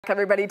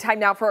Everybody, time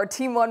now for our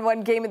Team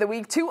 11 Game of the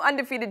Week. Two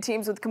undefeated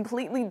teams with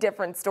completely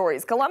different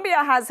stories.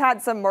 Columbia has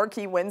had some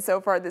marquee wins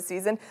so far this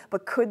season,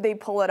 but could they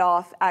pull it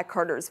off at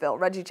Cartersville?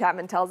 Reggie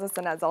Chapman tells us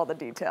and has all the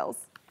details.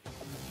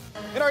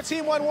 In our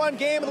Team 11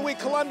 Game of the Week,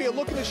 Columbia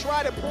looking to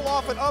try to pull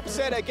off an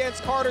upset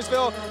against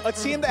Cartersville, a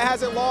team that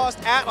hasn't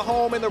lost at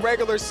home in the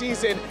regular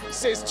season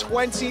since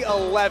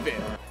 2011.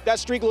 That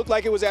streak looked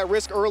like it was at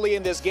risk early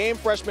in this game.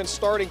 Freshman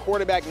starting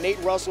quarterback Nate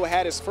Russell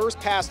had his first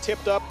pass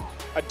tipped up.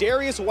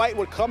 Darius White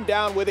would come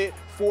down with it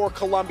for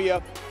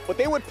Columbia, but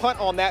they would punt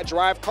on that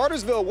drive.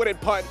 Cartersville wouldn't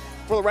punt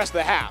for the rest of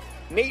the half.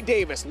 Nate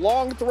Davis,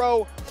 long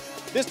throw,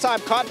 this time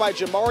caught by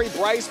Jamari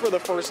Bryce for the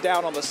first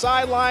down on the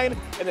sideline,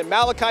 and then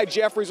Malachi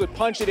Jeffries would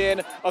punch it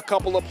in a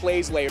couple of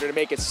plays later to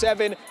make it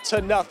 7-0.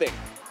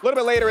 A little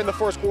bit later in the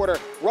first quarter,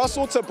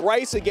 Russell to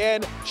Bryce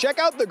again. Check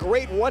out the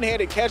great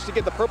one-handed catch to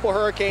get the Purple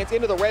Hurricanes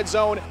into the red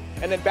zone,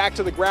 and then back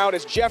to the ground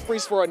as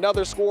Jeffries for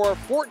another score,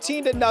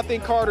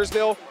 14-0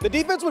 Cartersville. The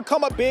defense would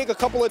come up big a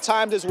couple of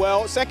times as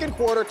well. Second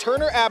quarter,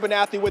 Turner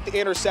Abernathy with the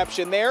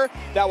interception there.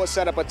 That would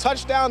set up a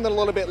touchdown. Then a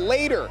little bit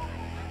later,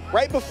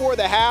 right before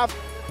the half,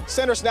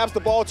 center snaps the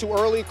ball too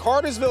early.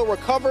 Cartersville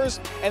recovers,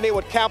 and they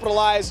would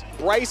capitalize.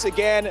 Bryce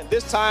again,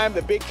 this time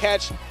the big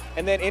catch,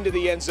 and then into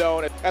the end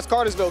zone. As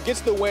Cartersville gets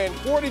the win,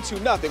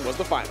 42-0 was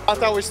the final. I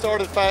thought we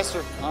started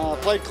faster,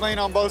 played clean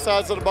on both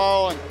sides of the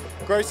ball, and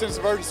great sense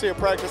of urgency of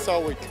practice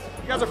all week.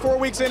 You guys are 4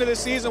 weeks into this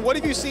season. What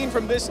have you seen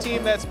from this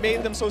team that's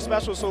made them so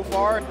special so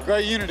far?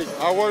 Great unity.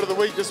 Our word of the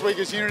week this week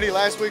is unity.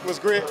 Last week was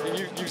grit, and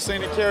you've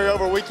seen it carry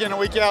over week in and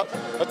week out.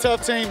 A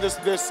tough team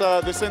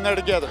that's in there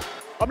together.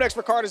 Up next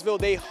for Cartersville,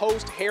 they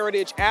host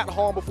Heritage at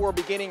home before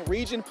beginning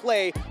region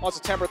play on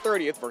September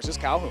 30th versus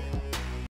Calhoun.